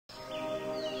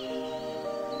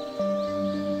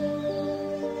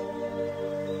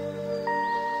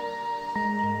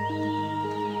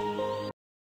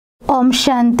Om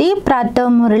Shanti പ്രാതോ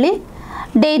Murali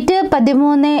date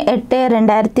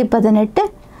 13/8/2018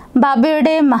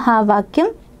 ബാബയുടെ മഹാവാക്യം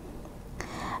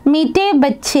मीठे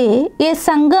बच्चे ये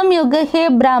സംഗം യുഗ ഹേ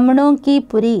ബ്രാഹ്മണോ കി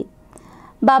പുരി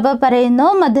ബാബ പറയുന്നു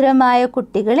മധുരമായ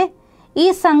കുട്ടികളെ ഈ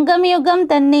സംഗമയുഗം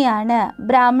തന്നെയാണ്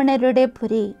ബ്രാഹ്മണരുടെ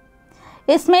പുരി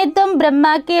इसमें तुम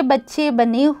ब्रह्मा के बच्चे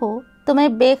बने हो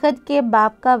तुम्हें बेहद के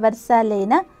बाप का वर्षा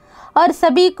लेना और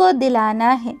सभी को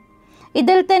दिलाना है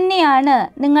ഇതിൽ തന്നെയാണ്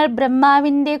നിങ്ങൾ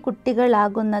ബ്രഹ്മാവിൻ്റെ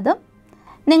കുട്ടികളാകുന്നതും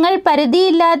നിങ്ങൾ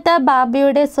പരിധിയില്ലാത്ത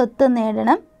ബാബയുടെ സ്വത്ത്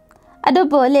നേടണം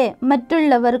അതുപോലെ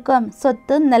മറ്റുള്ളവർക്കും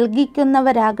സ്വത്ത്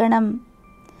നൽകിക്കുന്നവരാകണം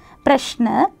प्रश्न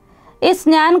इस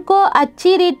ज्ञान को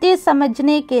अच्छी रीति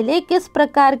समझने के लिए किस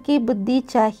प्रकार की बुद्धि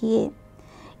चाहिए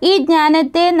ഈ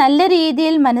ജ്ഞാനത്തെ നല്ല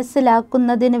രീതിയിൽ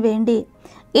മനസ്സിലാക്കുന്നതിന് വേണ്ടി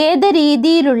ഏത്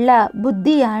രീതിയിലുള്ള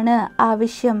ബുദ്ധിയാണ്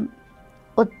ആവശ്യം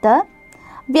उत्तर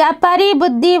व्यापारी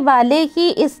बुद्धि वाले ही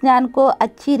इस ज्ञान को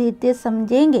अच्छी रीति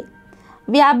समझेंगे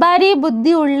വ്യാപാരി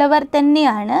ബുദ്ധി ഉള്ളവർ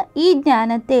തന്നെയാണ് ഈ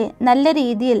ജ്ഞാനത്തെ നല്ല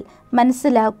രീതിയിൽ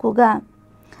മനസ്സിലാക്കുക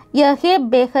യഹേ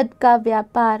ബേഹദ് കാ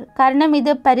വ്യാപാർ കാരണം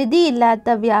ഇത് പരിധിയില്ലാത്ത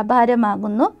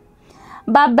വ്യാപാരമാകുന്നു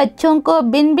ബാബ ബച്ചോं को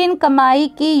भिन्न भिन्न कमाई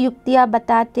की युक्तियाँ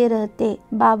बताते रहते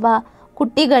ബാബ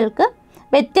കുട്ടികൾക്ക്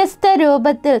വ്യത്യസ്ത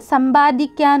രൂപത്തിൽ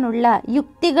സമ്പാദിക്കാനുള്ള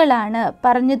യുക്തികളാണ്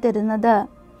പറഞ്ഞു തരുന്നത്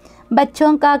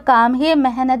बच्चों का काम है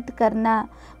मेहनत करना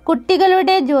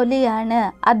കുട്ടികളുടെ ജോലിയാണ്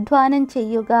അധ്വാനം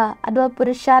ചെയ്യുക അഥവാ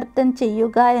പുരുഷാർത്ഥം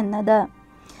ചെയ്യുക എന്നത്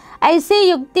ऐसी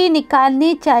युक्ति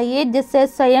निकालनी चाहिए जिससे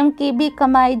स्वयं की भी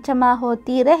कमाई जमा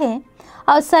होती रहे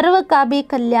और सर्व का भी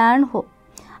कल्याण हो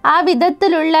ആ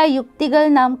വിധത്തിലുള്ള യുക്തികൾ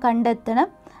നാം കണ്ടെത്തണം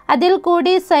അതിൽ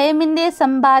കൂടി സ്വയമിൻ്റെ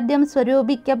സമ്പാദ്യം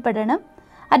സ്വരൂപിക്കപ്പെടണം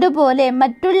അതുപോലെ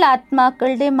മറ്റുള്ള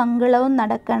ആത്മാക്കളുടെ മംഗളവും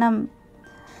നടക്കണം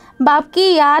बाप की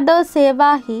याद और सेवा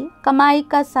ही कमाई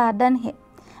का साधन है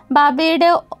ബാബയുടെ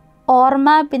ഓർമ്മ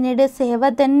പിന്നീട് സേവ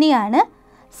തന്നെയാണ്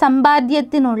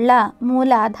സമ്പാദ്യത്തിനുള്ള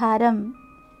മൂലാധാരം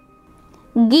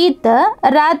ഗീത്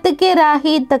രാത് കെ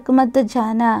രാഹി തക് മത്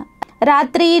ജാന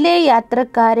രാത്രിയിലെ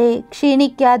യാത്രക്കാരെ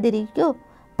ക്ഷീണിക്കാതിരിക്കൂ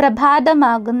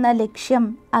പ്രഭാതമാകുന്ന ലക്ഷ്യം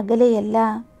അകലെയല്ല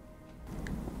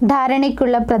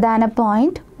ധാരണയ്ക്കുള്ള പ്രധാന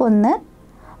പോയിന്റ് 1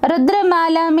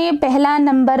 रुद्रमाला में पहला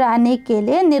नंबर आने के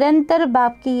लिए निरंतर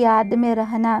बाप की याद में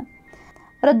रहना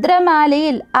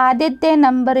രുദ്രമാലയിൽ ആദ്യത്തെ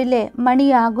നമ്പറിലെ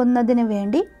മണിയാകുന്നതിന്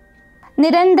വേണ്ടി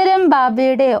നിരന്തരം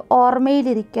ബാബയുടെ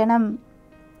ഓർമ്മയിലിരിക്കണം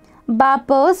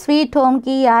ബാപ്പോ സ്വീറ്റ് ഹോം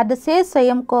കി യാദ് സെ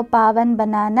സ്വയം കോ പാവൻ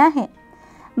ബനാന ഹെ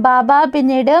ബാബ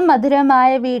പിന്നീട് മധുരമായ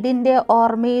വീടിൻ്റെ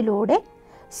ഓർമ്മയിലൂടെ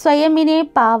സ്വയമിനെ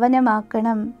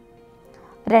പാവനമാക്കണം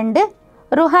 2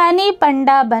 रूहानी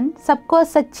पंडाबन सबको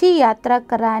सच्ची यात्रा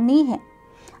करानी है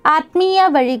ആത്മീയ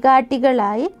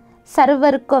വഴികാട്ടികളായി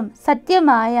സർവർക്കും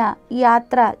സത്യമായ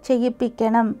യാത്ര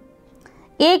ചെയ്യിപ്പിക്കണം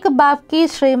ഏക് ബാബ് കി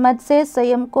ശ്രീമത് സെ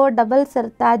സ്വയം കോ ഡബിൾ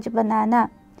സർതാജ് ബനാന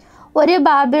ഒരു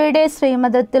ബാബയുടെ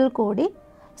ശ്രീമതത്തിൽ കൂടി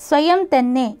സ്വയം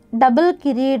തന്നെ ഡബിൾ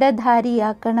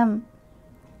കിരീടധാരിയാക്കണം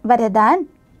വരദാൻ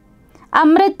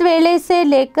അമൃത് വേളെ സെ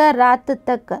ലേക്കർ രാത്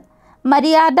തക്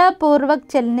മര്യാദ പൂർവക്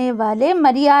ചലനെ വാലെ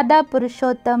മര്യാദ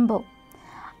പുരുഷോത്തം ഭോ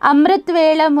അമൃത്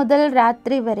വേള മുതൽ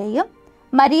രാത്രി വരെയും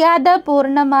മര്യാദ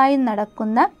പൂർണ്ണമായി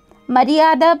നടക്കുന്ന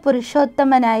മര്യാദ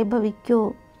പുരുഷോത്തമനായി ഭവിക്കൂ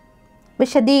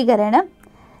വിശദീകരണം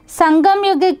സംഗം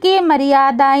യുഗ की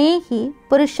മര്യാദയെ ही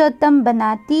പുരുഷോത്തം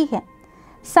बनाती है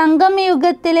സംഗം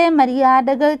യുഗത്തിലെ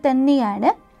മര്യാദകൾ തന്നെയാണ്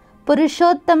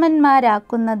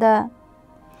പുരുഷോത്തമന്മാരാക്കുന്നത്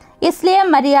इसलिए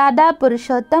മര്യാദ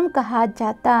പുരുഷോത്തം കഹാ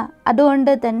ജാത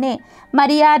അതുകൊണ്ട് തന്നെ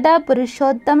മര്യാദ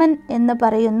പുരുഷോത്തമൻ എന്ന്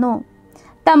പറയുന്നു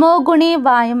തമോ ഗുണി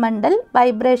വായുമണ്ഡൽ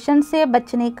വൈബ്രേഷൻ സെ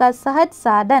ബച്ചനെ കാ സഹജ്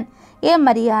സാധൻ ये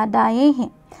മര്യാദയെ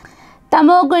हैं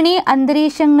തമോ ഗുണി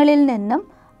അന്തരീക്ഷങ്ങളിൽ നിന്നും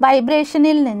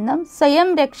വൈബ്രേഷനിൽ നിന്നും സ്വയം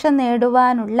രക്ഷ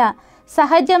നേടുവാനുള്ള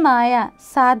സഹജമായ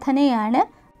സാധനയാണ്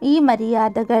ഈ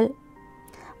മര്യാദകൾ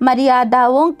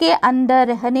മര്യാദാവോं के अंदर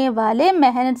रहने वाले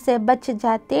मेहनत से बच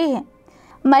जाते हैं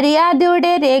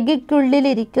മര്യാദയുടെ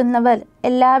രേഖയ്ക്കുള്ളിലിരിക്കുന്നവർ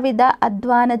എല്ലാവിധ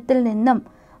അധ്വാനത്തിൽ നിന്നും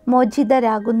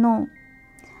മോചിതരാകുന്നു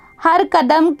ഹർ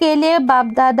കദം കെ ലിയെ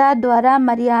ബാപ് ദാദാ ദ്വാരാ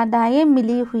മര്യാദയെ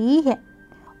മിലി ഹുയി ഹെ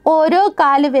ഓരോ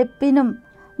കാലുവെപ്പിനും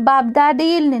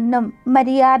ബാബ്ദാദയിൽ നിന്നും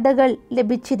മര്യാദകൾ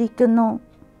ലഭിച്ചിരിക്കുന്നു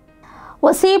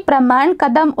ഉസി പ്രമാൺ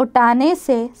കദം ഉട്ടാനെ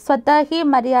സെ സ്വതः ही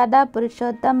മര്യാദ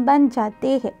പുരുഷോത്തം ബൻ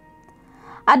ജാത്തെ ഹെ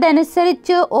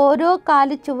അതനുസരിച്ച് ഓരോ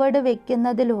കാല് ചുവട്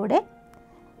വയ്ക്കുന്നതിലൂടെ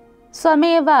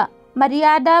സ്വമേവ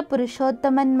മര്യാദ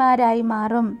പുരുഷോത്തമന്മാരായി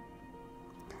മാറും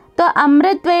तो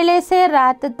अमृत वेले से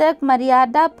रात तक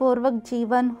मर्यादा पूर्वक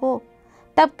जीवन हो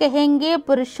तब कहेंगे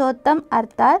पुरुषोत्तम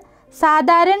अर्थात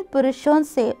साधारण पुरुषों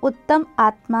से उत्तम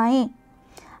आत्माएं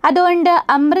അതുകൊണ്ട്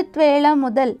അമൃത് വേള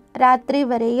മുതൽ രാത്രി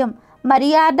വരെയും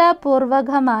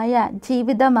മര്യാദാപൂർവകമായ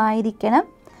ജീവിതമായിരിക്കണം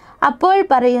അപ്പോൾ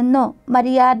പറയുന്നു,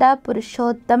 മര്യാദ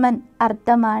പുരുഷോത്തമൻ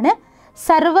അർത്ഥമാണ്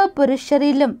സർവ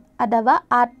പുരുഷരിലും അഥവാ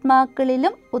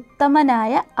ആത്മാക്കളിലും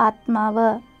ഉത്തമനായ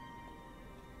ആത്മാവ്.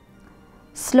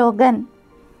 स्लोगन,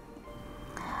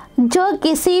 जो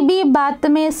किसी भी बात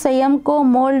में स्वयं को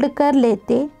मोल्ड कर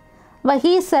लेते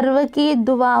वही सर्व की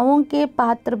दुआओं के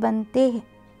पात्र बनते हैं.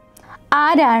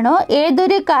 ആരാണോ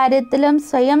ഏതൊരു കാര്യത്തിലും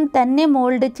സ്വയം തന്നെ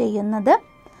മോൾഡ് ചെയ്യുന്നത്,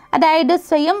 അതായത്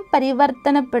സ്വയം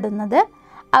പരിവർത്തനപ്പെടുന്നത്,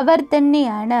 അവർ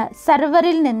തന്നെയാണ്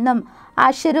സർവരിൽ നിന്നും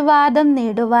ആശീർവാദം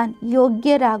നേടുവാൻ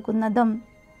യോഗ്യരാകുന്നതും.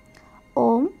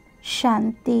 ഓം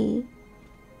ശാന്തി.